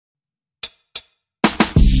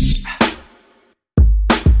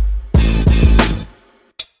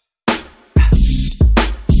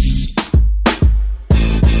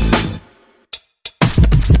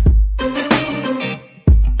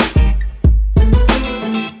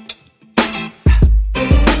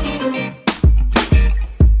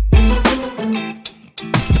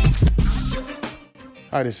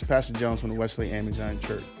Hi, this is Pastor Jones from the Wesley AME Zion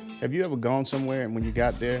Church. Have you ever gone somewhere and when you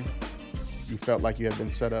got there, you felt like you had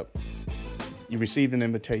been set up? You received an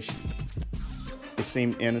invitation. It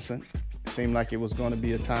seemed innocent. It seemed like it was going to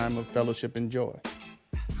be a time of fellowship and joy.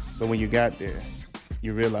 But when you got there,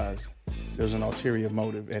 you realized there was an ulterior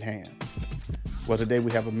motive at hand. Well, today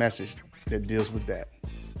we have a message that deals with that.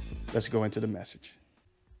 Let's go into the message.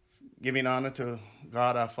 Giving honor to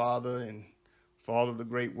God our Father and for all of the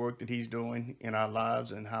great work that he's doing in our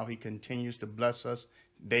lives and how he continues to bless us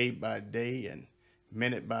day by day and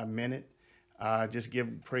minute by minute. Just give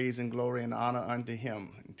praise and glory and honor unto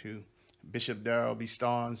him, and to Bishop Darrell B.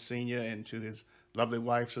 Starnes Sr. and to his lovely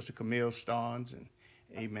wife, Sister Camille Starnes, and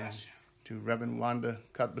amen, to Reverend Wanda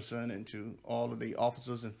Cuthbertson, and to all of the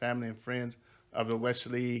officers and family and friends of the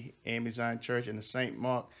Wesley AME Zion Church and the St.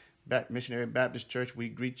 Mark Missionary Baptist Church. We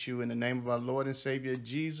greet you in the name of our Lord and Savior,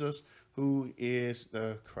 Jesus, who is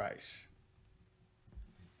the Christ.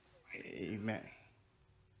 Amen.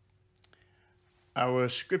 Our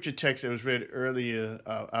scripture text that was read earlier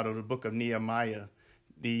out of the book of Nehemiah,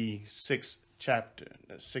 the sixth chapter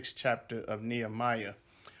of Nehemiah.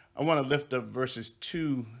 I want to lift up verses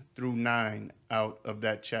 2 through 9 out of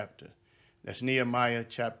that chapter. That's Nehemiah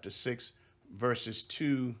chapter 6, verses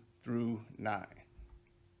 2 through 9.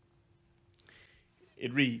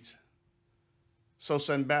 It reads, "So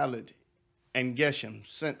Sanballat and Geshem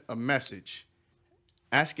sent a message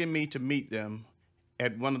asking me to meet them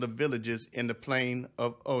at one of the villages in the plain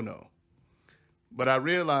of Ono. But I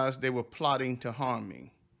realized they were plotting to harm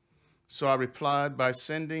me. So I replied by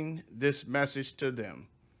sending this message to them.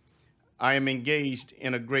 I am engaged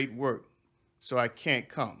in a great work, so I can't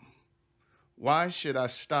come. Why should I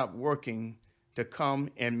stop working to come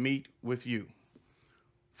and meet with you?"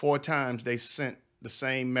 4 times they sent the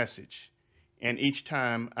same message, and each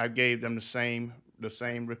time I gave them the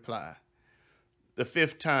same reply. The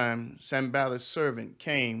 5th time, Sanballat's servant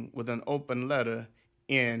came with an open letter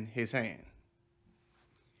in his hand.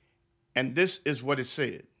 And this is what it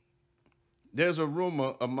said. "There's a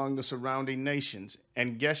rumor among the surrounding nations,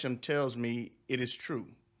 and Geshem tells me it is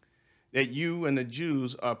true, that you and the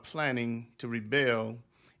Jews are planning to rebel,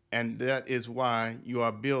 and that is why you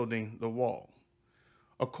are building the wall.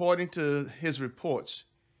 According to his reports,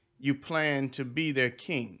 you plan to be their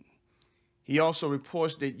king. He also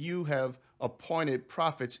reports that you have appointed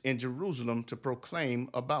prophets in Jerusalem to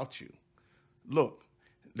proclaim about you. Look,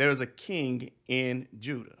 there is a king in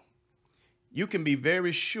Judah. You can be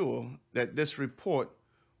very sure that this report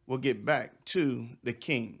will get back to the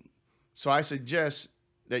king. So I suggest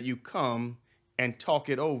that you come and talk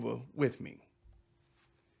it over with me."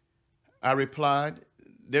 I replied,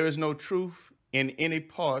 "There is no truth in any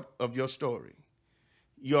part of your story.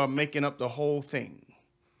 You are making up the whole thing.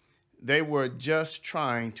 They were just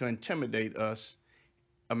trying to intimidate us,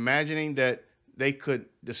 imagining that they could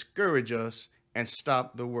discourage us and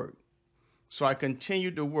stop the work. So I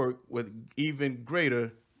continued to work with even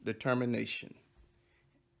greater determination."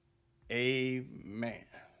 Amen.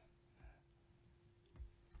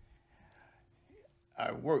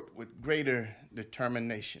 I worked with greater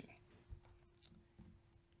determination.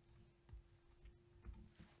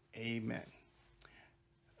 Amen.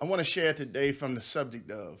 I want to share today from the subject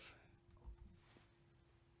of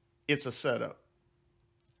it's a setup.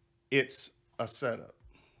 It's a setup.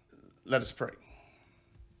 Let us pray.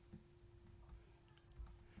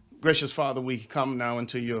 Gracious Father, we come now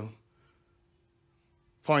into your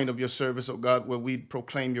point of your service, oh God, where we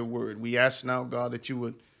proclaim your word. We ask now, God, that you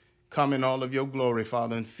would come in all of your glory,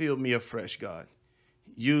 Father, and fill me afresh, God.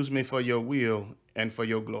 Use me for your will and for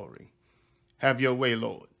your glory. Have your way,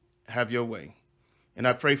 Lord. Have your way. And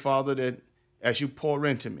I pray, Father, that as you pour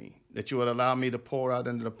into me, that you would allow me to pour out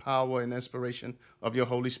into the power and inspiration of your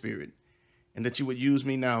Holy Spirit, and that you would use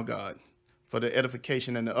me now, God, for the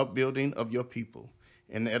edification and the upbuilding of your people,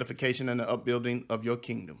 and the edification and the upbuilding of your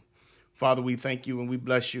kingdom. Father, we thank you and we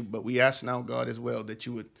bless you, but we ask now, God, as well, that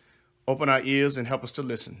you would open our ears and help us to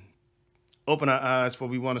listen. Open our eyes, for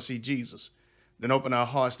we want to see Jesus. Then open our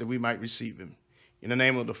hearts that we might receive him. In the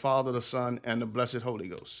name of the Father, the Son, and the blessed Holy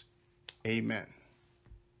Ghost. Amen.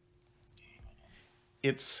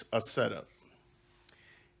 It's a setup.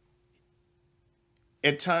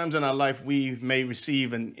 At times in our life, we may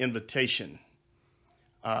receive an invitation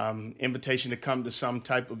to come to some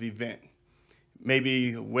type of event,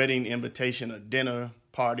 maybe a wedding invitation, a dinner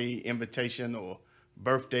party invitation, or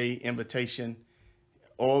birthday invitation,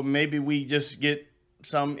 or maybe we just get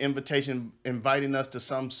some invitation inviting us to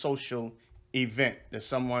some social event that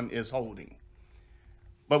someone is holding.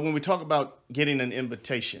 But when we talk about getting an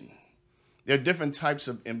invitation, there are different types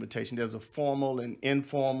of invitation. There's a formal and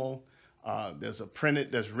informal. There's a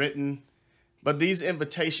printed, there's written. But these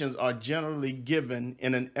invitations are generally given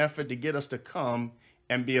in an effort to get us to come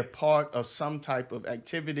and be a part of some type of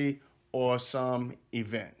activity or some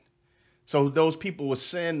event. So those people will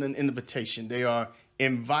send an invitation. They are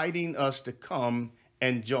inviting us to come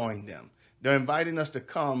and join them. They're inviting us to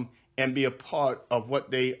come and be a part of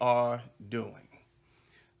what they are doing.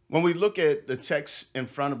 When we look at the text in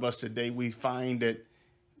front of us today, we find that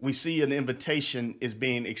we see an invitation is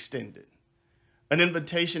being extended. An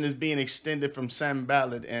invitation is being extended from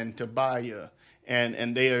Sanballat and Tobiah,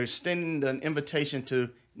 and they are extending an invitation to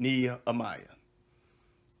Nehemiah.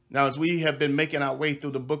 Now, as we have been making our way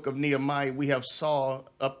through the book of Nehemiah, we have saw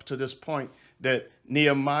up to this point that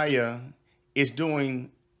Nehemiah is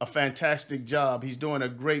doing a fantastic job. He's doing a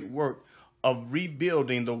great work of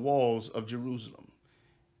rebuilding the walls of Jerusalem.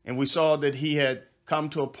 And we saw that he had come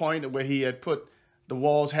to a point where he had put the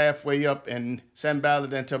walls halfway up, and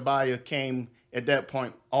Sanballat and Tobiah came at that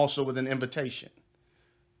point also with an invitation.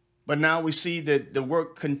 But now we see that the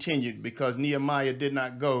work continued because Nehemiah did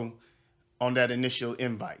not go on that initial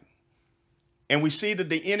invite. And we see that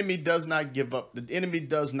the enemy does not give up. The enemy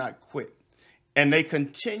does not quit. And they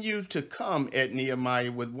continue to come at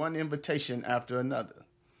Nehemiah with one invitation after another.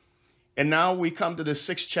 And now we come to the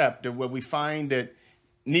 6th chapter where we find that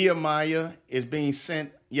Nehemiah is being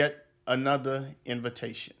sent yet another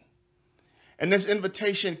invitation. And this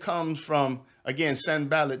invitation comes from, again,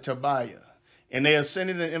 Sanballat, Tobiah. And they are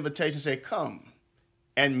sending an invitation to say, come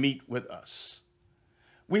and meet with us.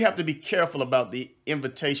 We have to be careful about the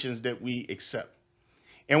invitations that we accept.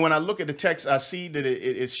 And when I look at the text, I see that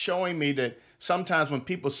it's showing me that sometimes when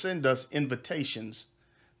people send us invitations,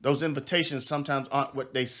 those invitations sometimes aren't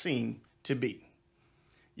what they seem to be.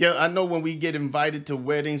 Yeah, I know when we get invited to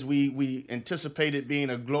weddings, we anticipate it being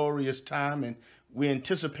a glorious time, and we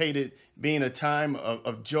anticipate it being a time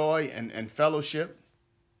of joy and fellowship.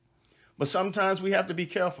 But sometimes we have to be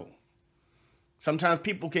careful. Sometimes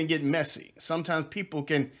people can get messy. Sometimes people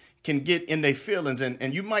can get in their feelings,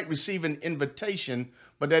 and you might receive an invitation,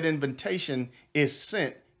 but that invitation is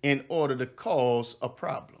sent in order to cause a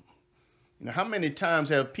problem. You know, how many times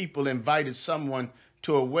have people invited someone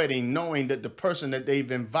to a wedding knowing that the person that they've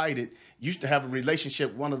invited used to have a relationship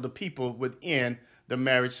with one of the people within the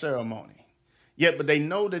marriage ceremony? Yet, but they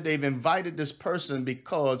know that they've invited this person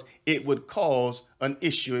because it would cause an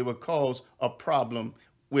issue. It would cause a problem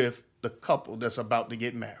with the couple that's about to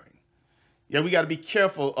get married. Yeah, we got to be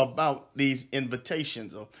careful about these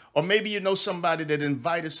invitations. Or maybe you know somebody that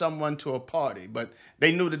invited someone to a party, but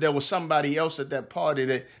they knew that there was somebody else at that party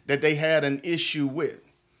that they had an issue with.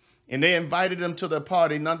 And they invited them to the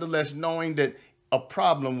party, nonetheless, knowing that a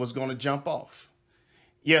problem was going to jump off.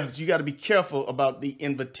 Yes, you got to be careful about the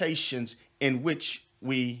invitations in which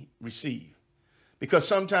we receive, because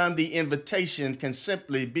sometimes the invitation can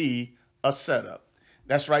simply be a setup.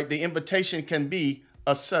 That's right. The invitation can be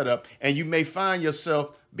a setup, and you may find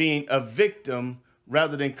yourself being a victim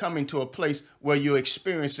rather than coming to a place where you're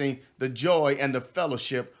experiencing the joy and the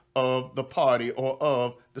fellowship of the party or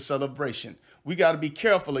of the celebration. We got to be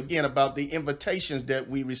careful again about the invitations that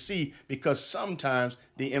we receive, because sometimes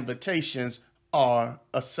the invitations are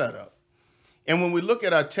a setup. And when we look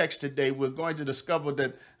at our text today, we're going to discover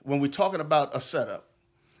that when we're talking about a setup,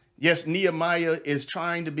 yes, Nehemiah is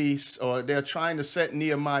trying to be, or they're trying to set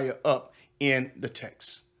Nehemiah up in the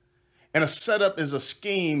text. And a setup is a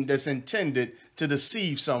scheme that's intended to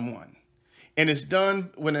deceive someone. And it's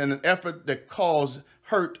done with an effort that causes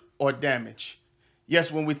hurt or damage.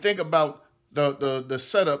 Yes, when we think about the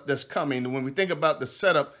setup that's coming, when we think about the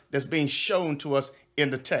setup that's being shown to us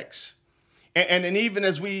in the text, and even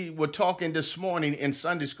as we were talking this morning in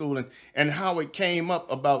Sunday school and how it came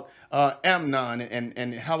up about Amnon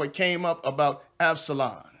and how it came up about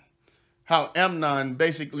Absalom, how Amnon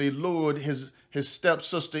basically lured his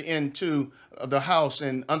stepsister into the house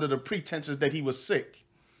and under the pretenses that he was sick,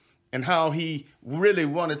 and how he really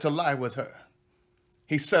wanted to lie with her.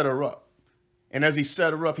 He set her up. And as he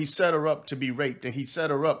set her up to be raped, and he set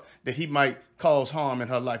her up that he might cause harm in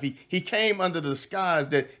her life. He came under the disguise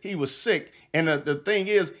that he was sick. And the thing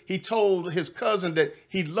is, he told his cousin that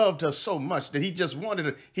he loved her so much, that he just wanted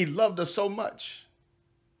her. He loved her so much.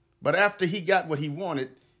 But after he got what he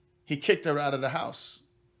wanted, he kicked her out of the house.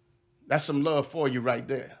 That's some love for you right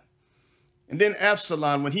there. And then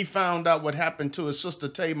Absalom, when he found out what happened to his sister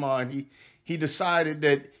Tamar, he decided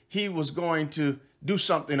that he was going to do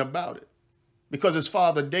something about it, because his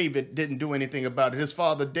father David didn't do anything about it. His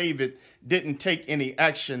father David didn't take any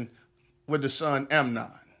action with the son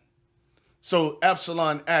Amnon. So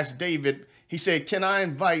Absalom asked David, he said, "Can I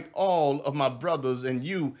invite all of my brothers and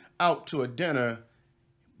you out to a dinner,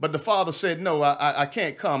 But the father said, no, I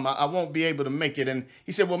can't come. I won't be able to make it. And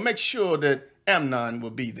he said, well, make sure that Amnon will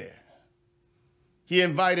be there. He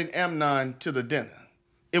invited Amnon to the dinner.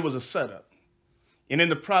 It was a setup. And in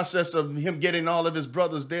the process of him getting all of his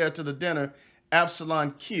brothers there to the dinner,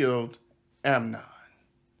 Absalom killed Amnon.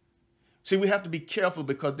 See, we have to be careful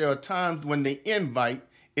because there are times when the invite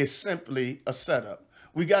is simply a setup.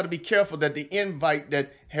 We got to be careful that the invite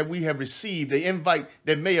that we have received, the invite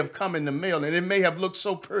that may have come in the mail, and it may have looked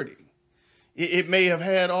so pretty. It may have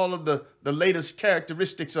had all of the latest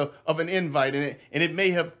characteristics of an invite, and it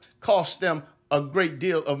may have cost them a great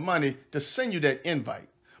deal of money to send you that invite.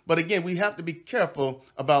 But again, we have to be careful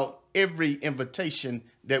about every invitation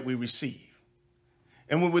that we receive.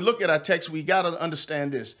 And when we look at our text, we got to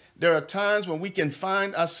understand this. There are times when we can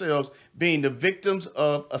find ourselves being the victims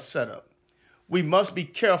of a setup. We must be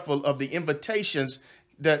careful of the invitations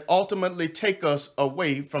that ultimately take us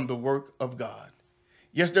away from the work of God.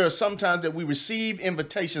 Yes, there are some times that we receive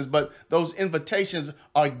invitations, but those invitations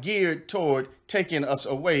are geared toward taking us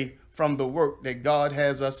away from the work that God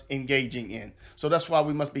has us engaging in. So that's why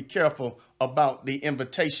we must be careful about the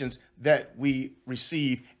invitations that we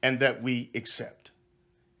receive and that we accept.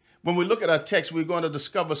 When we look at our text, we're going to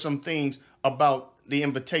discover some things about the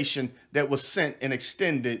invitation that was sent and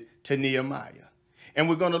extended to Nehemiah. And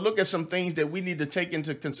we're going to look at some things that we need to take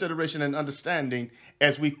into consideration and understanding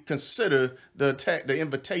as we consider the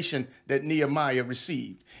invitation that Nehemiah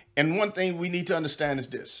received. And one thing we need to understand is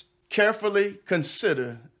this: carefully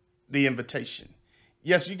consider the invitation.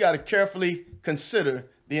 Yes, you got to carefully consider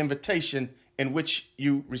the invitation in which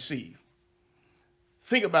you receive.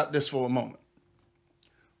 Think about this for a moment.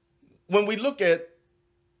 When we look at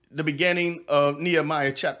the beginning of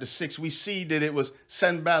Nehemiah chapter 6, we see that it was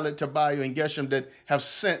Sanballat, Tobiah, and Geshem that have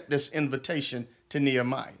sent this invitation to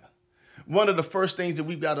Nehemiah. One of the first things that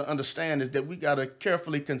we've got to understand is that we got to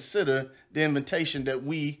carefully consider the invitation that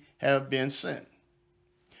we have been sent.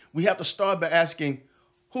 We have to start by asking,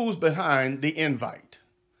 who's behind the invite?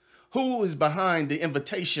 Who is behind the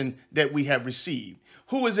invitation that we have received?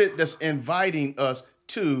 Who is it that's inviting us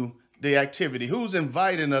to the activity? Who's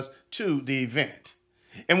inviting us to the event?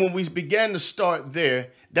 And when we begin to start there,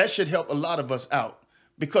 that should help a lot of us out,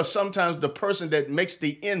 because sometimes the person that makes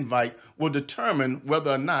the invite will determine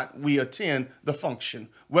whether or not we attend the function,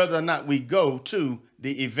 whether or not we go to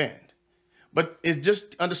the event. But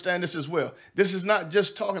just understand this as well. This is not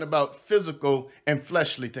just talking about physical and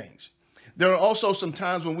fleshly things. There are also some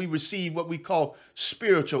times when we receive what we call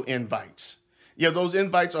spiritual invites. Yeah, those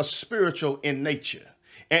invites are spiritual in nature.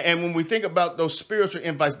 And when we think about those spiritual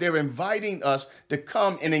invites, they're inviting us to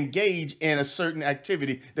come and engage in a certain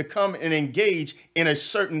activity, to come and engage in a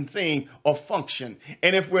certain thing or function.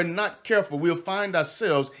 And if we're not careful, we'll find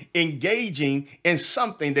ourselves engaging in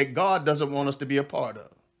something that God doesn't want us to be a part of,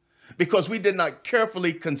 because we did not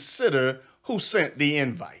carefully consider who sent the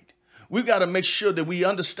invite. We've got to make sure that we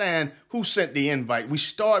understand who sent the invite. We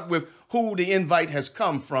start with who the invite has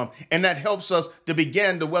come from, and that helps us to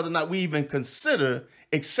begin to whether or not we even consider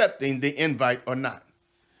accepting the invite or not.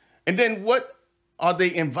 And then what are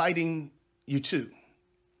they inviting you to?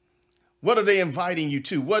 What are they inviting you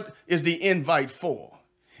to? What is the invite for?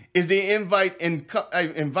 Is the invite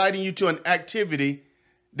inviting you to an activity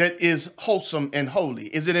that is wholesome and holy?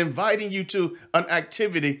 Is it inviting you to an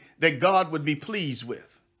activity that God would be pleased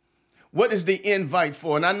with? What is the invite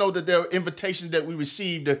for? And I know that there are invitations that we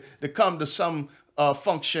receive to come to some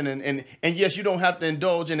function. And yes, you don't have to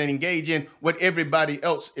indulge in and engage in what everybody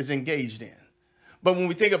else is engaged in. But when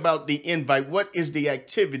we think about the invite, what is the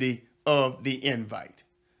activity of the invite?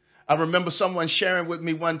 I remember someone sharing with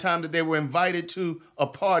me one time that they were invited to a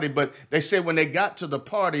party, but they said when they got to the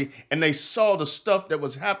party and they saw the stuff that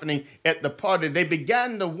was happening at the party, they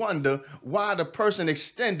began to wonder why the person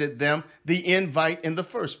extended them the invite in the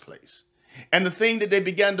first place. And the thing that they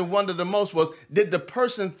began to wonder the most was, did the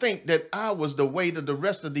person think that I was the way that the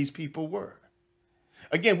rest of these people were?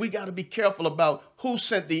 Again, we got to be careful about who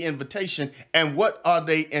sent the invitation and what are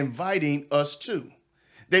they inviting us to.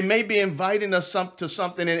 They may be inviting us to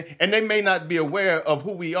something, and they may not be aware of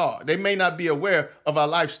who we are. They may not be aware of our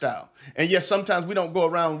lifestyle. And yes, sometimes we don't go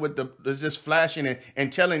around with just flashing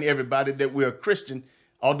and telling everybody that we're a Christian,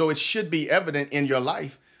 although it should be evident in your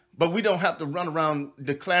life. But we don't have to run around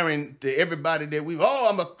declaring to everybody that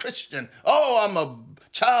I'm a Christian. Oh, I'm a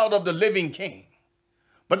child of the living King.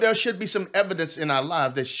 But there should be some evidence in our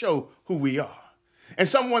lives that show who we are. And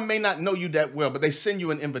someone may not know you that well, but they send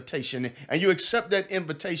you an invitation and you accept that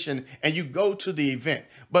invitation and you go to the event.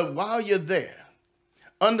 But while you're there,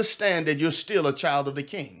 understand that you're still a child of the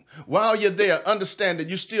King. While you're there, understand that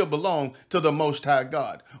you still belong to the Most High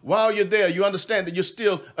God. While you're there, you understand that you're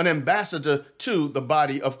still an ambassador to the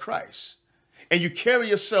body of Christ. And you carry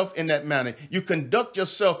yourself in that manner. You conduct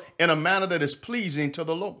yourself in a manner that is pleasing to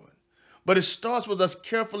the Lord. But it starts with us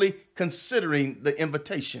carefully considering the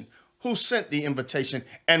invitation. Who sent the invitation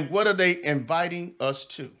and what are they inviting us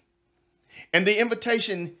to? And the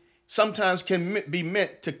invitation sometimes can be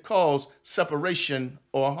meant to cause separation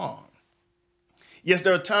or harm. Yes,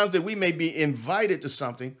 there are times that we may be invited to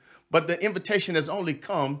something, but the invitation has only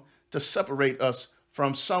come to separate us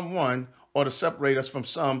from someone or to separate us from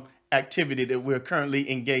some activity that we're currently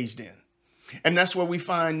engaged in. And that's where we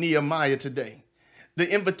find Nehemiah today. The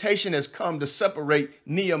invitation has come to separate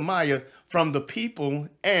Nehemiah from the people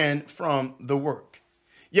and from the work.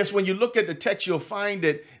 Yes, when you look at the text, you'll find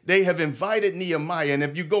that they have invited Nehemiah. And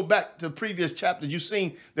if you go back to previous chapters, you've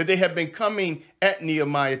seen that they have been coming at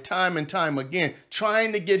Nehemiah time and time again,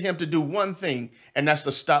 trying to get him to do one thing, and that's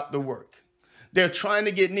to stop the work. They're trying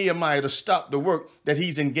to get Nehemiah to stop the work that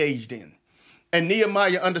he's engaged in. And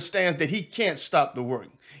Nehemiah understands that he can't stop the work.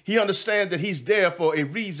 He understands that he's there for a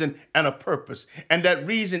reason and a purpose. And that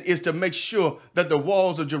reason is to make sure that the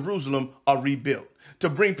walls of Jerusalem are rebuilt, to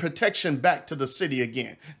bring protection back to the city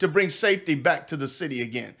again, to bring safety back to the city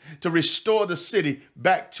again, to restore the city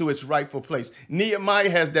back to its rightful place. Nehemiah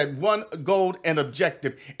has that one goal and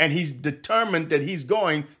objective, and he's determined that he's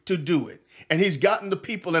going to do it. And he's gotten the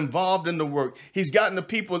people involved in the work. He's gotten the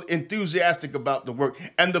people enthusiastic about the work.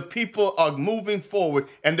 And the people are moving forward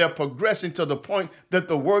and they're progressing to the point that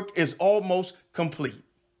the work is almost complete.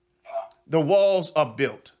 The walls are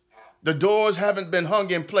built. The doors haven't been hung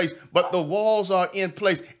in place, but the walls are in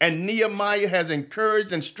place. And Nehemiah has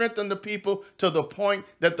encouraged and strengthened the people to the point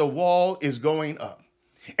that the wall is going up.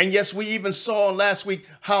 And yes, we even saw last week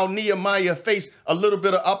how Nehemiah faced a little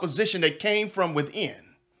bit of opposition that came from within.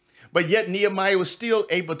 But yet Nehemiah was still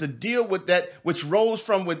able to deal with that which rose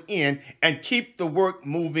from within and keep the work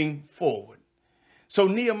moving forward. So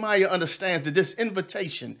Nehemiah understands that this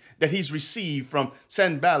invitation that he's received from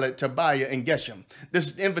Sanballat, Tobiah, and Geshem,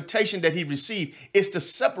 this invitation that he received is to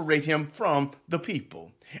separate him from the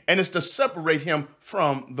people, and it's to separate him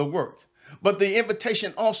from the work. But the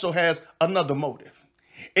invitation also has another motive,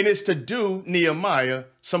 and it's to do Nehemiah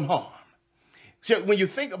some harm. So when you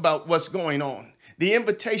think about what's going on, the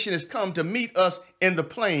invitation has come to meet us in the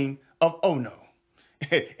plain of oh no.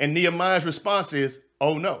 And Nehemiah's response is,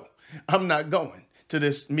 oh no, I'm not going to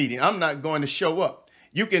this meeting. I'm not going to show up.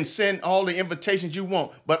 You can send all the invitations you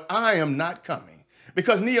want, but I am not coming.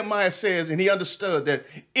 Because Nehemiah says, and he understood that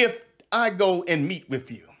if I go and meet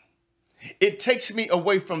with you, it takes me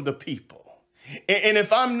away from the people. And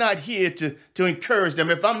if I'm not here to encourage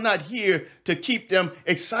them, if I'm not here to keep them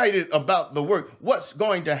excited about the work, what's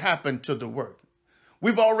going to happen to the work?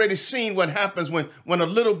 We've already seen what happens when a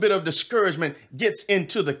little bit of discouragement gets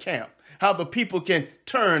into the camp, how the people can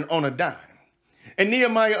turn on a dime. And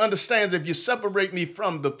Nehemiah understands if you separate me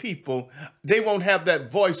from the people, they won't have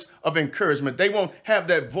that voice of encouragement. They won't have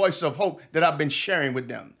that voice of hope that I've been sharing with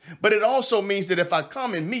them. But it also means that if I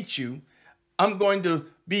come and meet you, I'm going to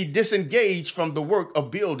be disengaged from the work of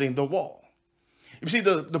building the wall. You see,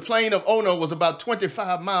 the plain of Ono was about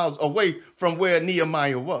 25 miles away from where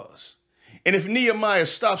Nehemiah was. And if Nehemiah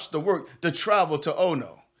stops the work to travel to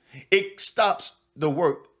Ono, it stops the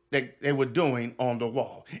work that they were doing on the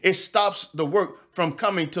wall. It stops the work from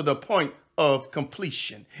coming to the point of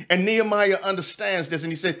completion. And Nehemiah understands this,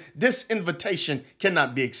 and he said, this invitation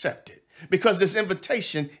cannot be accepted because this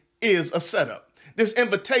invitation is a setup. This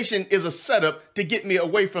invitation is a setup to get me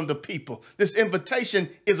away from the people. This invitation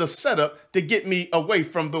is a setup to get me away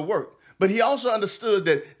from the work. But he also understood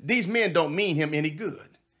that these men don't mean him any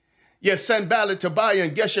good. Yes, Sanballat, Tobiah,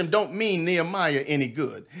 and Geshem don't mean Nehemiah any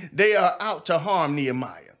good. They are out to harm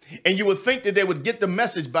Nehemiah. And you would think that they would get the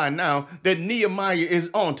message by now that Nehemiah is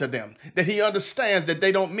on to them, that he understands that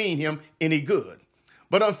they don't mean him any good.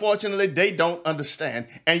 But unfortunately, they don't understand.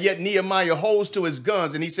 And yet Nehemiah holds to his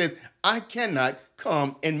guns and he says, I cannot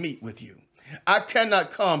come and meet with you. I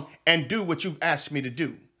cannot come and do what you've asked me to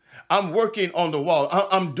do. I'm working on the wall.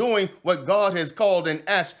 I'm doing what God has called and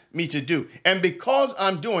asked me to do. And because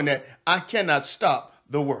I'm doing that, I cannot stop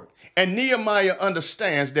the work. And Nehemiah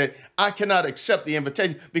understands that I cannot accept the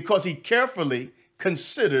invitation because he carefully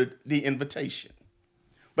considered the invitation.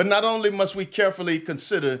 But not only must we carefully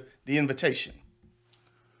consider the invitation,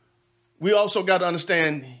 we also got to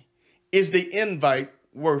understand, is the invite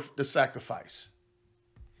worth the sacrifice?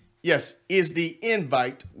 Yes, is the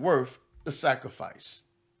invite worth the sacrifice?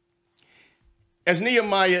 As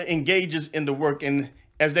Nehemiah engages in the work and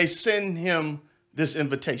as they send him this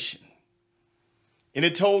invitation. And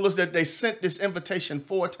it told us that they sent this invitation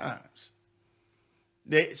 4 times.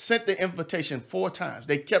 They sent the invitation 4 times.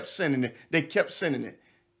 They kept sending it. They kept sending it.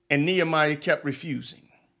 And Nehemiah kept refusing.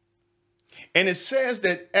 And it says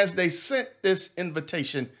that as they sent this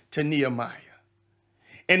invitation to Nehemiah,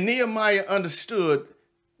 and Nehemiah understood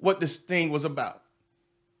what this thing was about.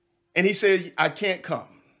 And he said, I can't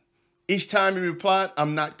come. Each time he replied,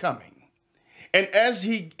 I'm not coming. And as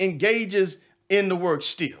he engages in the work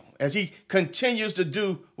still, as he continues to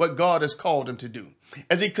do what God has called him to do,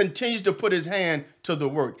 as he continues to put his hand to the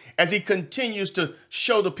work, as he continues to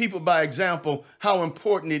show the people by example how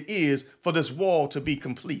important it is for this wall to be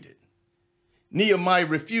completed, Nehemiah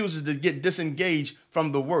refuses to get disengaged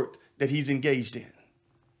from the work that he's engaged in.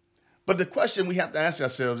 But the question we have to ask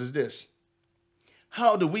ourselves is this: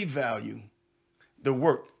 how do we value the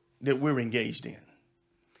work that we're engaged in?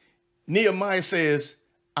 Nehemiah says,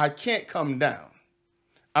 I can't come down.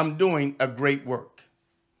 I'm doing a great work.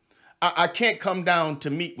 I can't come down to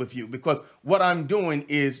meet with you because what I'm doing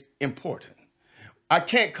is important. I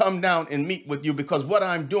can't come down and meet with you because what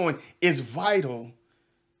I'm doing is vital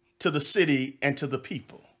to the city and to the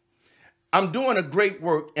people. I'm doing a great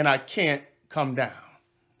work and I can't come down.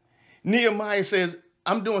 Nehemiah says,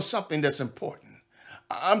 I'm doing something that's important.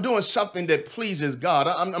 I'm doing something that pleases God.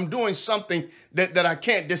 I'm doing something that I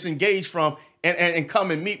can't disengage from and come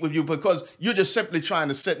and meet with you because you're just simply trying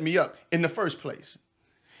to set me up in the first place.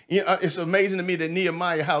 You know, it's amazing to me that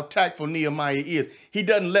Nehemiah, how tactful Nehemiah is. He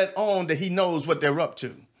doesn't let on that he knows what they're up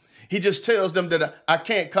to. He just tells them that I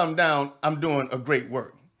can't come down. I'm doing a great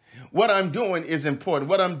work. What I'm doing is important.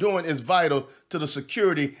 What I'm doing is vital to the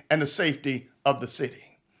security and the safety of the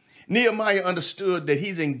city. Nehemiah understood that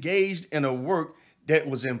he's engaged in a work that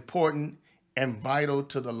was important and vital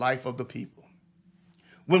to the life of the people.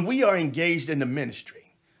 When we are engaged in the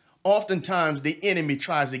ministry, oftentimes the enemy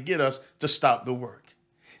tries to get us to stop the work.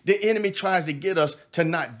 The enemy tries to get us to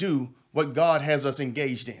not do what God has us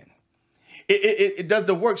engaged in. Does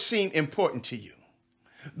the work seem important to you?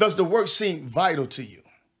 Does the work seem vital to you?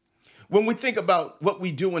 When we think about what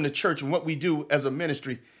we do in the church and what we do as a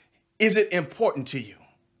ministry, is it important to you?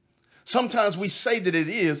 Sometimes we say that it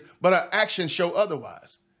is, but our actions show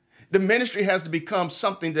otherwise. The ministry has to become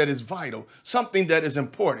something that is vital, something that is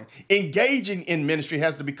important. Engaging in ministry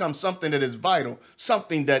has to become something that is vital,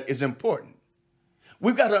 something that is important.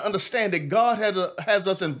 We've got to understand that God has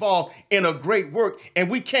us involved in a great work, and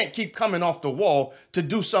we can't keep coming off the wall to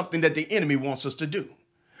do something that the enemy wants us to do.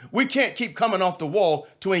 We can't keep coming off the wall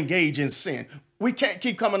to engage in sin. We can't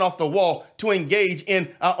keep coming off the wall to engage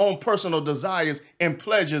in our own personal desires and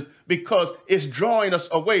pleasures because it's drawing us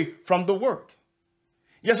away from the work.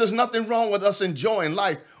 Yes, there's nothing wrong with us enjoying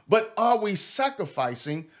life, but are we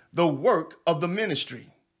sacrificing the work of the ministry?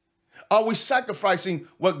 Are we sacrificing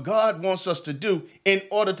what God wants us to do in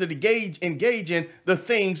order to engage in the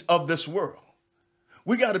things of this world?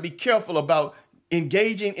 We got to be careful about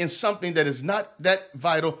engaging in something that is not that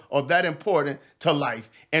vital or that important to life.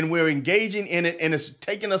 And we're engaging in it and it's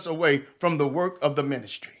taking us away from the work of the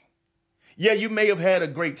ministry. Yeah, you may have had a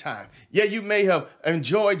great time. Yeah, you may have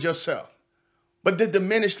enjoyed yourself. But did the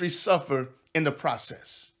ministry suffer in the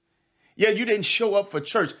process? Yeah, you didn't show up for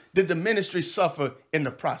church. Did the ministry suffer in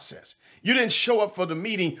the process? You didn't show up for the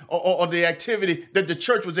meeting or the activity that the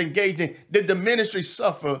church was engaged in. Did the ministry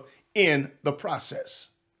suffer in the process?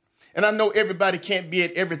 And I know everybody can't be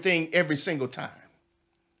at everything every single time.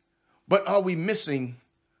 But are we missing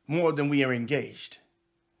more than we are engaged?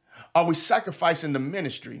 Are we sacrificing the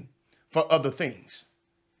ministry for other things?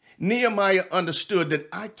 Nehemiah understood that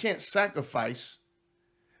I can't sacrifice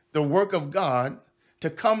the work of God to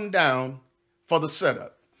come down for the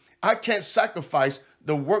setup. I can't sacrifice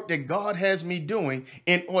the work that God has me doing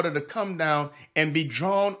in order to come down and be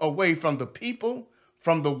drawn away from the people,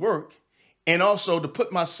 from the work, and also to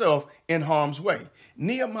put myself in harm's way.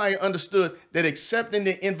 Nehemiah understood that accepting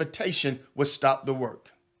the invitation would stop the work.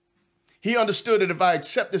 He understood that if I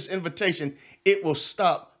accept this invitation, it will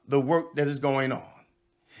stop the work that is going on.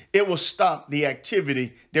 It will stop the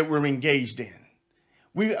activity that we're engaged in.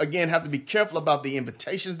 We, again, have to be careful about the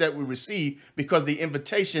invitations that we receive because the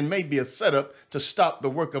invitation may be a setup to stop the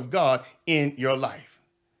work of God in your life.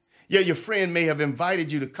 Yeah, your friend may have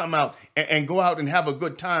invited you to come out and go out and have a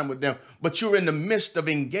good time with them, but you're in the midst of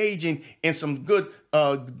engaging in some good,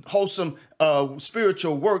 wholesome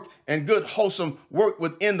spiritual work and good, wholesome work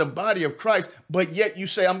within the body of Christ. But yet you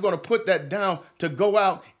say, I'm going to put that down to go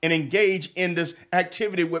out and engage in this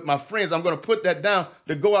activity with my friends. I'm going to put that down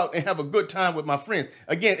to go out and have a good time with my friends.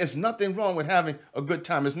 Again, it's nothing wrong with having a good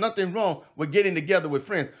time. There's nothing wrong with getting together with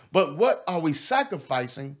friends. But what are we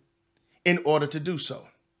sacrificing in order to do so?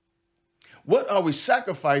 What are we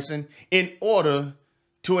sacrificing in order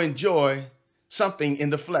to enjoy something in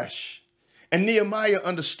the flesh? And Nehemiah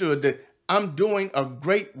understood that I'm doing a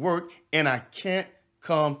great work and I can't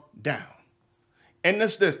come down. And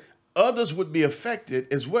this, others would be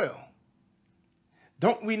affected as well.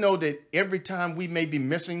 Don't we know that every time we may be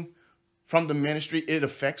missing from the ministry, it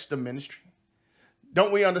affects the ministry?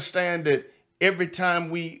 Don't we understand that every time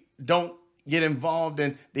we don't get involved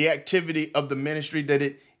in the activity of the ministry, that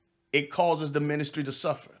it causes the ministry to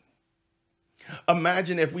suffer?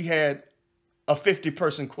 Imagine if we had a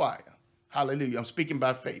 50-person choir. Hallelujah. I'm speaking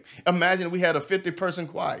by faith. Imagine we had a 50-person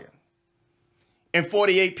choir and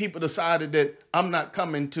 48 people decided that I'm not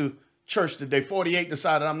coming to church today. 48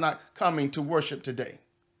 decided I'm not coming to worship today.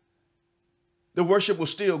 The worship will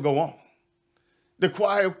still go on. The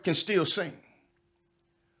choir can still sing,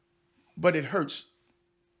 but it hurts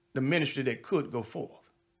the ministry that could go forth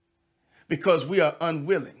because we are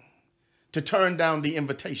unwilling to turn down the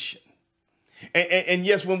invitation. And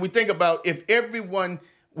yes, when we think about if everyone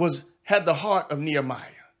had the heart of Nehemiah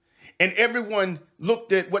and everyone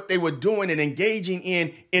looked at what they were doing and engaging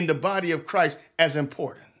in the body of Christ as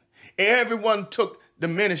important, everyone took the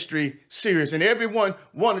ministry serious and everyone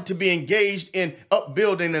wanted to be engaged in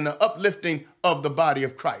upbuilding and the uplifting of the body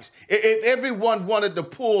of Christ. If everyone wanted to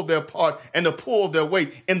pull their part and to pull their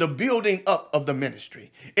weight in the building up of the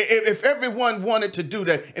ministry, if everyone wanted to do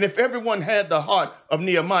that, and if everyone had the heart of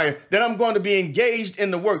Nehemiah, then I'm going to be engaged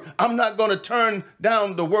in the work. I'm not going to turn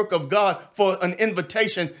down the work of God for an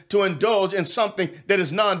invitation to indulge in something that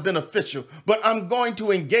is non-beneficial, but I'm going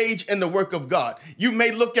to engage in the work of God. You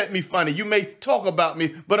may look at me funny. You may talk about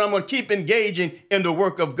me, but I'm going to keep engaging in the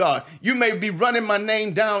work of God. You may be running my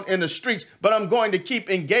name down in the streets, but I'm going to keep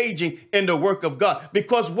engaging in the work of God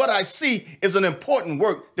because what I see is an important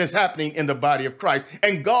work that's happening in the body of Christ.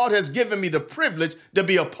 And God has given me the privilege to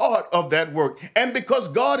be a part of that work. And because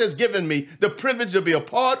God has given me the privilege to be a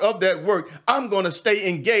part of that work, I'm going to stay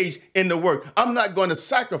engaged in the work. I'm not going to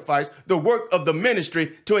sacrifice the work of the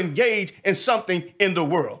ministry to engage in something in the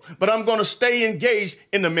world, but I'm going to stay engaged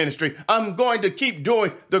in the ministry. I'm going to keep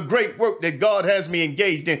doing the great work that God has me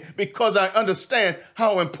engaged in because I understand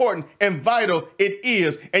how important and vital it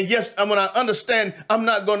is. And yes, when I understand, I'm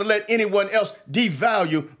not going to let anyone else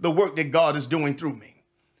devalue the work that God is doing through me.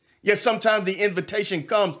 Yes, sometimes the invitation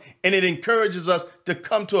comes and it encourages us to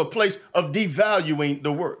come to a place of devaluing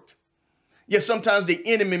the work. Yes, sometimes the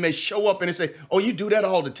enemy may show up and they say, oh, you do that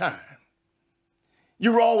all the time.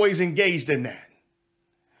 You're always engaged in that.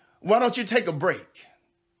 Why don't you take a break?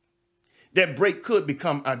 That break could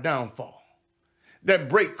become our downfall. That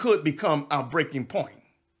break could become our breaking point.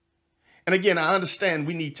 And again, I understand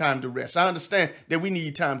we need time to rest. I understand that we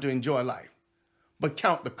need time to enjoy life, but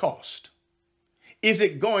count the cost. Is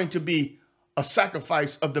it going to be a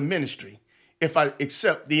sacrifice of the ministry if I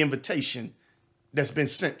accept the invitation that's been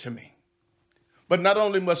sent to me? But not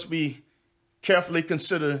only must we carefully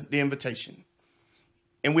consider the invitation,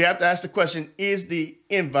 and we have to ask the question, is the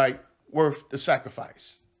invite worth the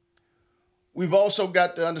sacrifice? We've also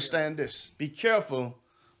got to understand this. Be careful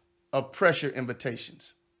of pressure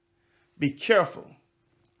invitations. Be careful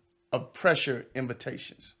of pressure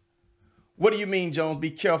invitations. What do you mean, Jones?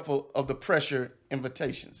 Be careful of the pressure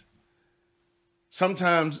invitations.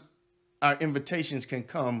 Sometimes our invitations can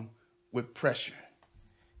come with pressure.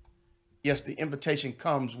 Yes, the invitation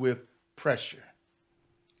comes with pressure.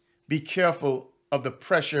 Be careful of the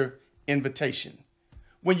pressure invitation.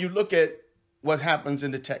 When you look at what happens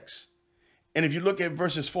in the text, and if you look at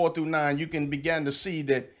verses 4-9, you can begin to see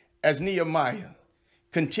that as Nehemiah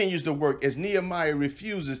continues to work, as Nehemiah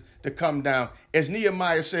refuses to come down, as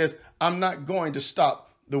Nehemiah says, I'm not going to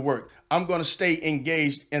stop the work. I'm going to stay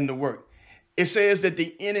engaged in the work. It says that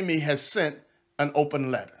the enemy has sent an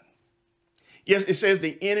open letter. Yes, it says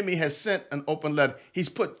the enemy has sent an open letter. He's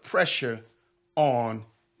put pressure on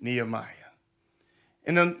Nehemiah.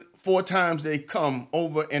 And then 4 times they come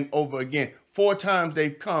over and over again. 4 times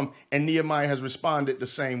they've come and Nehemiah has responded the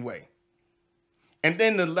same way. And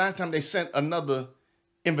then the last time they sent another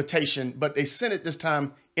invitation, but they sent it this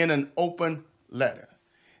time in an open letter.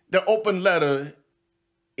 The open letter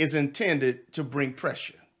is intended to bring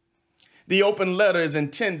pressure. The open letter is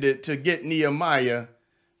intended to get Nehemiah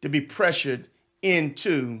to be pressured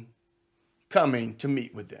into coming to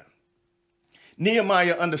meet with them.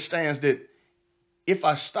 Nehemiah understands that if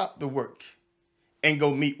I stop the work and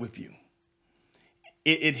go meet with you,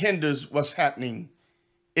 it hinders what's happening.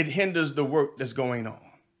 It hinders the work that's going on.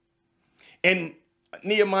 And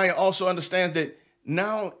Nehemiah also understands that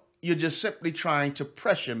now you're just simply trying to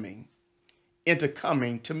pressure me into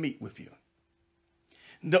coming to meet with you.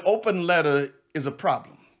 The open letter is a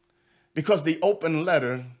problem because the open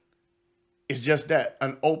letter is just that,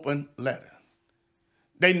 an open letter.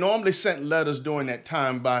 They normally sent letters during that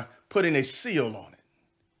time by putting a seal on it.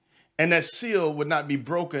 And that seal would not be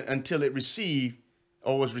broken until it received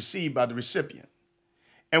or was received by the recipient.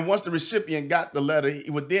 And once the recipient got the letter, he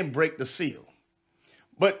would then break the seal.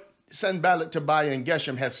 But Sanballat, Tobiah, and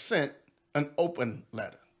Geshem has sent an open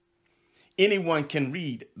letter. Anyone can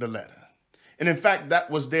read the letter. And in fact, that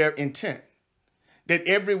was their intent, that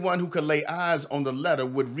everyone who could lay eyes on the letter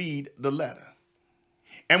would read the letter.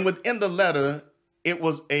 And within the letter, it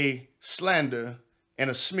was a slander and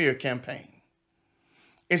a smear campaign.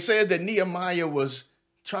 It said that Nehemiah was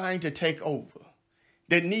trying to take over,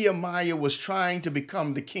 that Nehemiah was trying to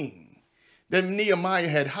become the king, that Nehemiah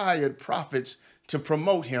had hired prophets to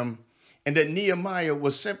promote him, and that Nehemiah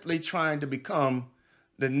was simply trying to become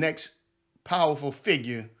the next powerful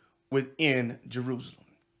figure within Jerusalem.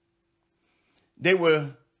 They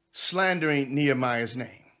were slandering Nehemiah's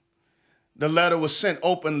name. The letter was sent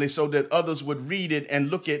openly so that others would read it and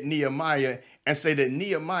look at Nehemiah and say that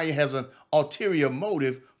Nehemiah has an ulterior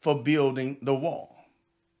motive for building the wall.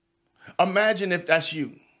 Imagine if that's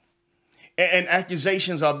you and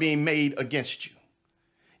accusations are being made against you.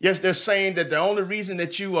 Yes, they're saying that the only reason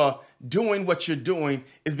that you are doing what you're doing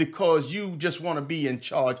is because you just want to be in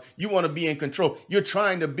charge. You want to be in control. You're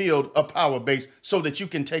trying to build a power base so that you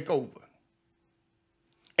can take over.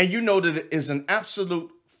 And you know that it is an absolute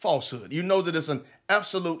falsehood. You know that it's an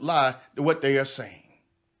absolute lie to what they are saying.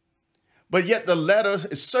 But yet the letter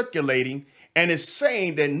is circulating and is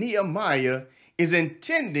saying that Nehemiah is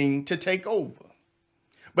intending to take over.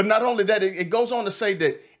 But not only that, it goes on to say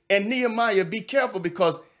that, and Nehemiah, be careful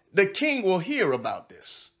because the king will hear about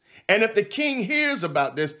this. And if the king hears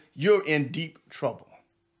about this, you're in deep trouble.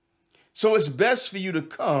 So it's best for you to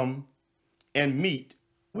come and meet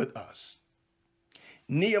with us.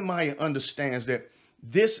 Nehemiah understands that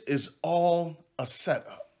this is all a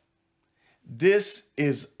setup. This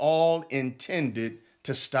is all intended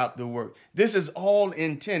to stop the work. This is all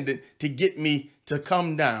intended to get me to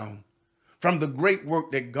come down from the great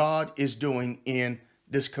work that God is doing in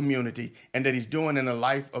this community and that he's doing in the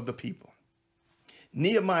life of the people.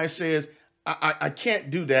 Nehemiah says, I can't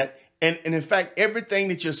do that. And in fact, everything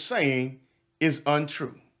that you're saying is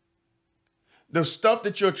untrue. The stuff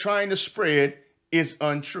that you're trying to spread is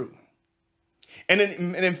untrue. And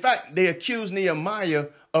in fact, they accuse Nehemiah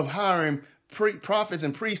of hiring prophets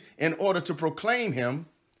and priests in order to proclaim him.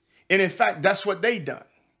 And in fact, that's what they've done.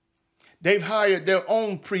 They've hired their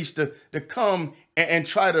own priests to come and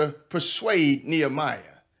try to persuade Nehemiah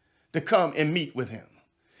to come and meet with him,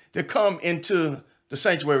 to come into the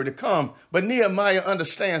sanctuary, to come. But Nehemiah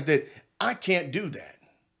understands that I can't do that.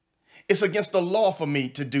 It's against the law for me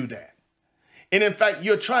to do that. And in fact,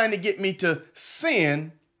 you're trying to get me to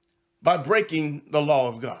sin by breaking the law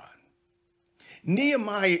of God.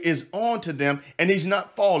 Nehemiah is on to them and he's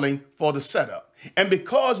not falling for the setup. And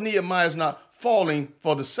because Nehemiah is not falling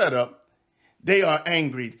for the setup, they are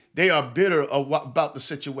angry. They are bitter about the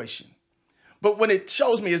situation. But what it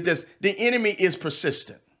shows me is this: the enemy is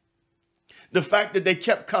persistent. The fact that they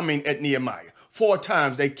kept coming at Nehemiah. 4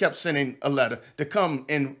 times they kept sending a letter to come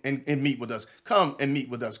and meet with us. Come and meet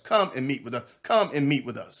with us. Come and meet with us. Come and meet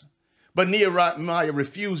with us. But Nehemiah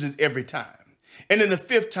refuses every time. And in the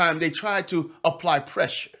 5th time, they try to apply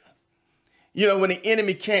pressure. You know, when the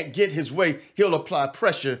enemy can't get his way, he'll apply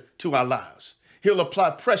pressure to our lives. He'll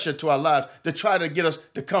apply pressure to our lives to try to get us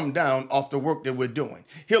to come down off the work that we're doing.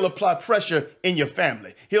 He'll apply pressure in your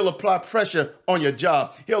family. He'll apply pressure on your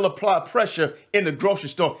job. He'll apply pressure in the grocery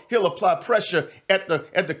store. He'll apply pressure at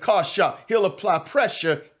the car shop. He'll apply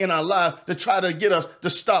pressure in our lives to try to get us to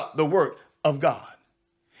stop the work of God.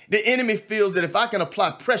 The enemy feels that if I can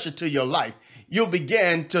apply pressure to your life, you'll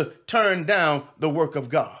begin to turn down the work of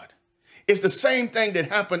God. It's the same thing that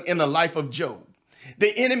happened in the life of Job.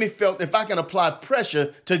 The enemy felt if I can apply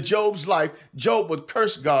pressure to Job's life, Job would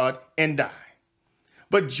curse God and die.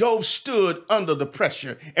 But Job stood under the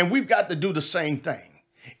pressure, and we've got to do the same thing.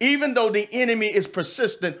 Even though the enemy is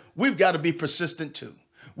persistent, we've got to be persistent too.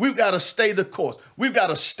 We've got to stay the course. We've got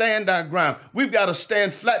to stand our ground. We've got to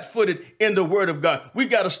stand flat-footed in the word of God. We've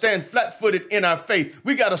got to stand flat-footed in our faith.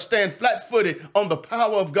 We've got to stand flat-footed on the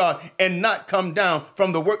power of God and not come down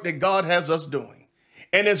from the work that God has us doing.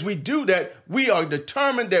 And as we do that, we are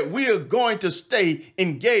determined that we are going to stay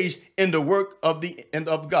engaged in the work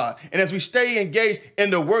of God. And as we stay engaged in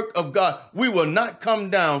the work of God, we will not come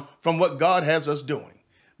down from what God has us doing.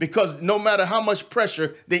 because no matter how much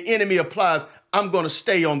pressure the enemy applies, I'm going to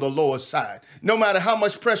stay on the Lord's side. No matter how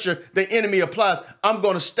much pressure the enemy applies, I'm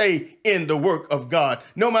going to stay in the work of God.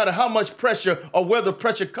 No matter how much pressure or where the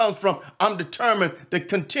pressure comes from, I'm determined to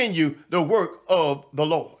continue the work of the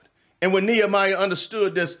Lord. And when Nehemiah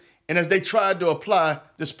understood this, and as they tried to apply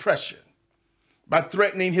this pressure by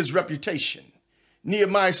threatening his reputation,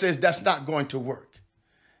 Nehemiah says, that's not going to work.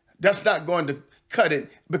 That's not going to cut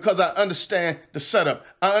it, because I understand the setup.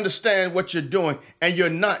 I understand what you're doing, and you're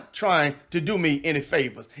not trying to do me any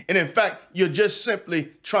favors. And in fact, you're just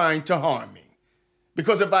simply trying to harm me.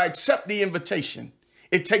 Because if I accept the invitation,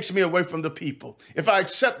 it takes me away from the people. If I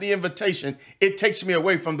accept the invitation, it takes me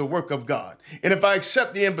away from the work of God. And if I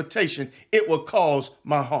accept the invitation, it will cause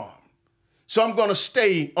my harm. So I'm going to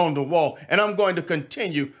stay on the wall, and I'm going to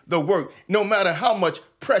continue the work, no matter how much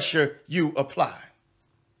pressure you apply.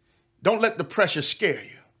 Don't let the pressure scare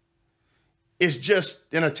you. It's just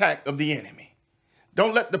an attack of the enemy.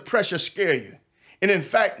 Don't let the pressure scare you. And in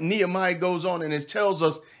fact, Nehemiah goes on and it tells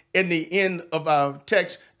us in the end of our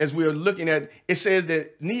text, as we are looking at, it says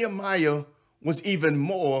that Nehemiah was even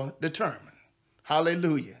more determined.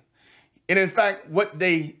 Hallelujah. And in fact, what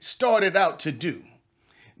they started out to do,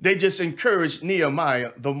 they just encouraged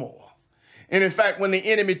Nehemiah the more. And in fact, when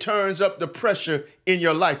the enemy turns up the pressure in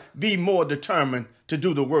your life, be more determined to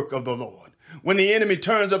do the work of the Lord. When the enemy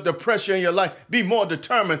turns up the pressure in your life, be more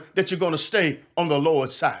determined that you're going to stay on the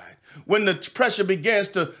Lord's side. When the pressure begins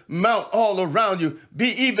to mount all around you, be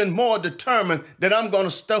even more determined that I'm going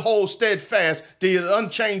to hold steadfast to the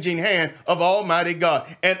unchanging hand of Almighty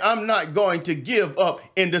God. And I'm not going to give up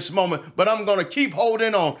in this moment, but I'm going to keep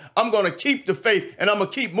holding on. I'm going to keep the faith, and I'm going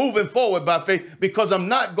to keep moving forward by faith, because I'm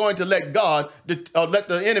not going to let let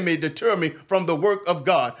the enemy deter me from the work of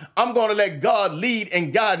God. I'm going to let God lead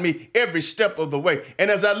and guide me every step of the way. And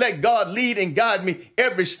as I let God lead and guide me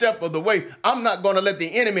every step of the way, I'm not going to let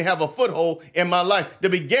the enemy have a foothold in my life that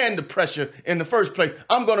began the pressure in the first place.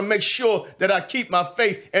 I'm going to make sure that I keep my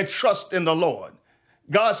faith and trust in the Lord.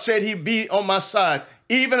 God said he'd be on my side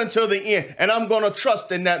even until the end. And I'm going to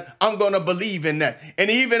trust in that. I'm going to believe in that.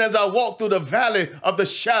 And even as I walk through the valley of the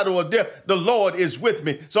shadow of death, the Lord is with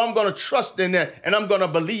me. So I'm going to trust in that, and I'm going to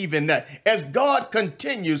believe in that. As God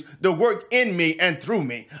continues the work in me and through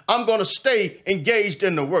me, I'm going to stay engaged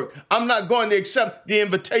in the work. I'm not going to accept the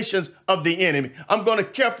invitations of the enemy. I'm going to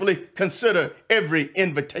carefully consider every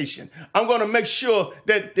invitation. I'm going to make sure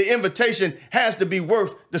that the invitation has to be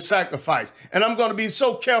worth the sacrifice. And I'm going to be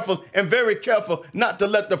so careful and very careful not to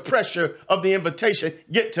let the pressure of the invitation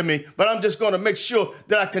get to me, but I'm just going to make sure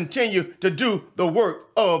that I continue to do the work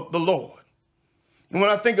of the Lord. And when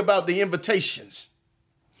I think about the invitations,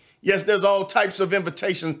 yes, there's all types of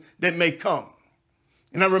invitations that may come.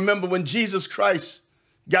 And I remember when Jesus Christ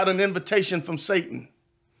got an invitation from Satan,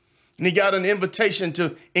 and he got an invitation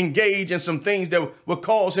to engage in some things that would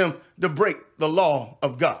cause him to break the law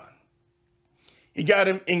of God. He got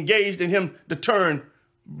him engaged in him to turn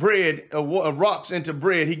bread, rocks into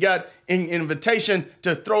bread. He got an invitation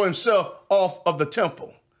to throw himself off of the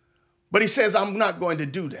temple. But he says, I'm not going to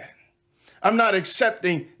do that. I'm not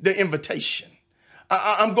accepting the invitation.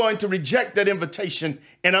 I'm going to reject that invitation,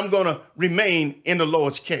 and I'm going to remain in the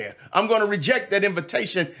Lord's care. I'm going to reject that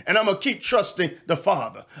invitation, and I'm going to keep trusting the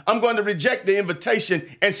Father. I'm going to reject the invitation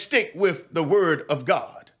and stick with the word of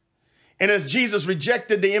God. And as Jesus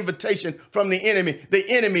rejected the invitation from the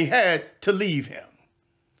enemy had to leave him.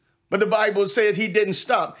 But the Bible says he didn't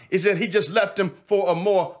stop. It said he just left him for a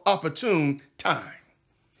more opportune time.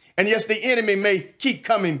 And yes, the enemy may keep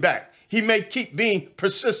coming back. He may keep being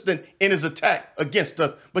persistent in his attack against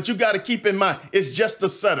us. But you got to keep in mind, it's just a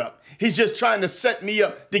setup. He's just trying to set me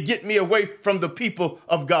up to get me away from the people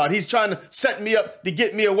of God. He's trying to set me up to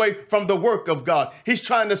get me away from the work of God. He's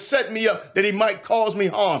trying to set me up that he might cause me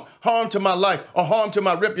harm to my life or harm to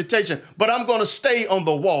my reputation. But I'm going to stay on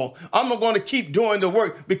the wall. I'm going to keep doing the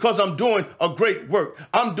work because I'm doing a great work.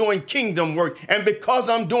 I'm doing kingdom work. And because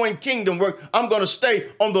I'm doing kingdom work, I'm going to stay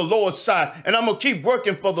on the Lord's side. And I'm going to keep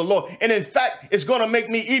working for the Lord. And in fact, it's going to make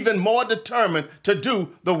me even more determined to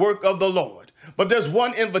do the work of the Lord. But there's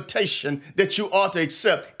one invitation that you ought to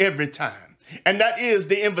accept every time. And that is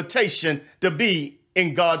the invitation to be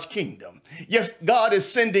in God's kingdom. Yes, God is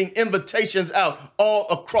sending invitations out all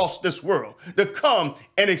across this world to come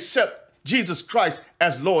and accept Jesus Christ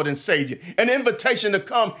as Lord and Savior, an invitation to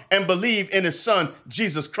come and believe in his son,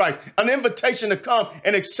 Jesus Christ, an invitation to come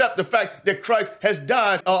and accept the fact that Christ has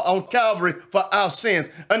died on Calvary for our sins,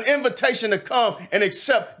 an invitation to come and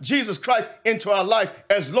accept Jesus Christ into our life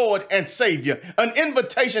as Lord and Savior, an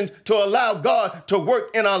invitation to allow God to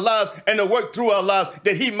work in our lives and to work through our lives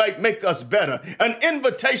that he might make us better, an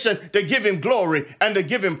invitation to give him glory and to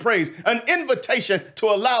give him praise, an invitation to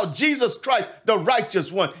allow Jesus Christ, the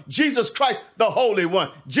righteous one, Jesus Christ, the holy one,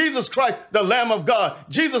 Jesus Christ, the Lamb of God,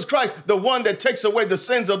 Jesus Christ, the one that takes away the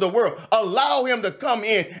sins of the world. Allow him to come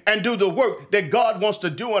in and do the work that God wants to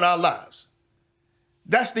do in our lives.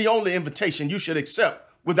 That's the only invitation you should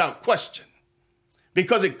accept without question,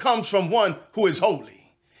 because it comes from one who is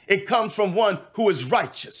holy. It comes from one who is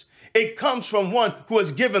righteous. It comes from one who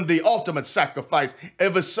has given the ultimate sacrifice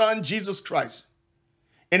of his son, Jesus Christ.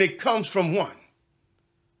 And it comes from one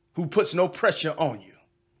who puts no pressure on you.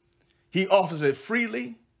 He offers it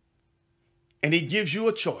freely, and he gives you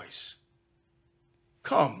a choice.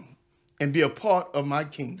 Come and be a part of my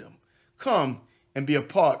kingdom. Come and be a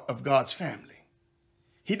part of God's family.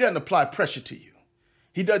 He doesn't apply pressure to you.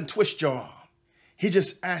 He doesn't twist your arm. He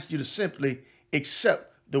just asks you to simply accept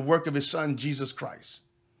the work of his son, Jesus Christ,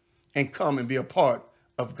 and come and be a part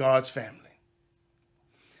of God's family.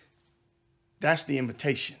 That's the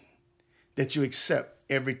invitation that you accept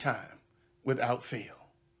every time without fail.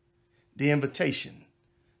 The invitation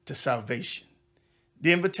to salvation.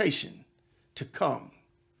 The invitation to come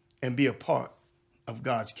and be a part of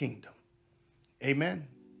God's kingdom. Amen.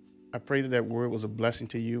 I pray that that word was a blessing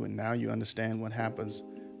to you, and now you understand what happens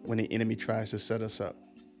when the enemy tries to set us up.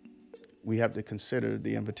 We have to consider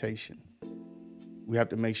the invitation. We have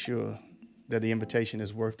to make sure that the invitation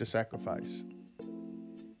is worth the sacrifice.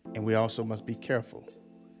 And we also must be careful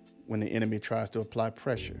when the enemy tries to apply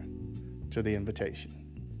pressure to the invitation.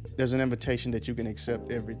 There's an invitation that you can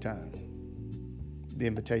accept every time. The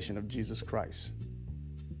invitation of Jesus Christ.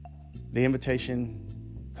 The invitation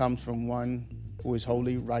comes from one who is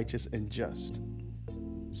holy, righteous, and just.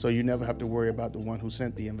 So you never have to worry about the one who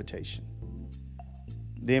sent the invitation.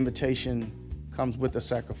 The invitation comes with a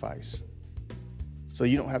sacrifice. So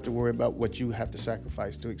you don't have to worry about what you have to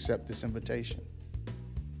sacrifice to accept this invitation.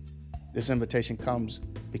 This invitation comes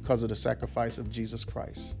because of the sacrifice of Jesus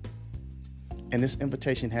Christ. And this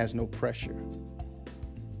invitation has no pressure.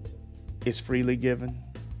 It's freely given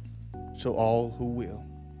to all who will.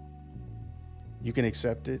 You can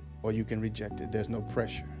accept it or you can reject it. There's no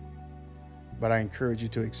pressure. But I encourage you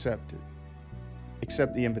to accept it.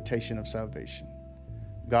 Accept the invitation of salvation.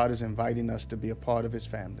 God is inviting us to be a part of his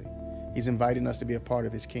family. He's inviting us to be a part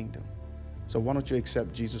of his kingdom. So why don't you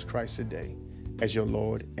accept Jesus Christ today as your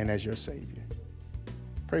Lord and as your Savior?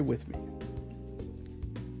 Pray with me.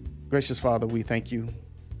 Gracious Father, we thank you.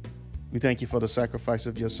 We thank you for the sacrifice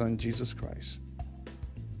of your Son, Jesus Christ.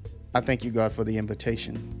 I thank you, God, for the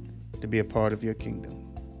invitation to be a part of your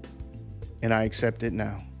kingdom. And I accept it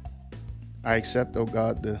now. I accept, oh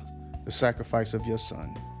God, the sacrifice of your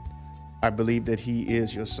Son. I believe that he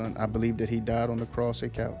is your Son. I believe that he died on the cross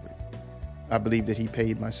at Calvary. I believe that he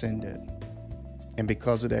paid my sin debt. And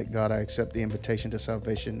because of that, God, I accept the invitation to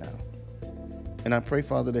salvation now. And I pray,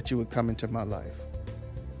 Father, that you would come into my life.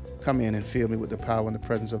 Come in and fill me with the power and the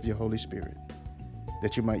presence of your Holy Spirit,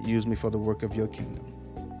 that you might use me for the work of your kingdom.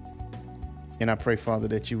 And I pray, Father,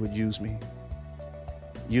 that you would use me.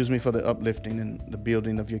 Use me for the uplifting and the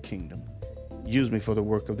building of your kingdom. Use me for the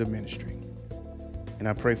work of the ministry. And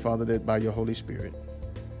I pray, Father, that by your Holy Spirit,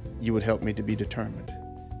 you would help me to be determined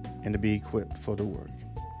and to be equipped for the work.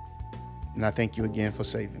 And I thank you again for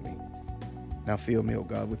saving me. Now fill me, oh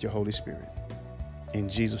God, with your Holy Spirit. In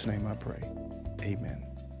Jesus' name I pray. Amen.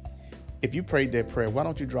 If you prayed that prayer, why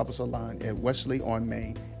don't you drop us a line at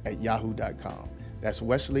wesleyonmain@yahoo.com. That's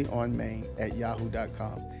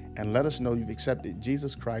wesleyonmain@yahoo.com. And let us know you've accepted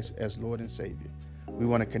Jesus Christ as Lord and Savior. We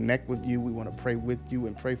want to connect with you. We want to pray with you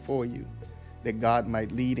and pray for you, that God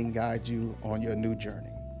might lead and guide you on your new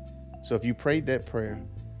journey. So if you prayed that prayer,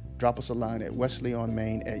 drop us a line at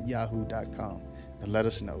wesleyonmain@yahoo.com and let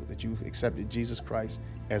us know that you've accepted Jesus Christ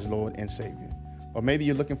as Lord and Savior. Or maybe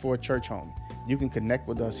you're looking for a church home. You can connect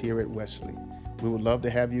with us here at Wesley. We would love to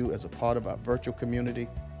have you as a part of our virtual community.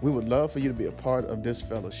 We would love for you to be a part of this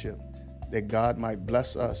fellowship, that God might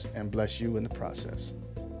bless us and bless you in the process.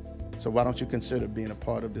 So why don't you consider being a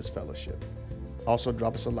part of this fellowship? Also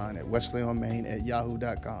drop us a line at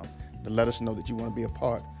wesleyonmain@yahoo.com to let us know that you want to be a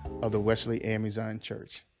part of the Wesley AME Zion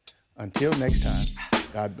Church. Until next time,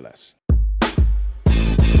 God bless.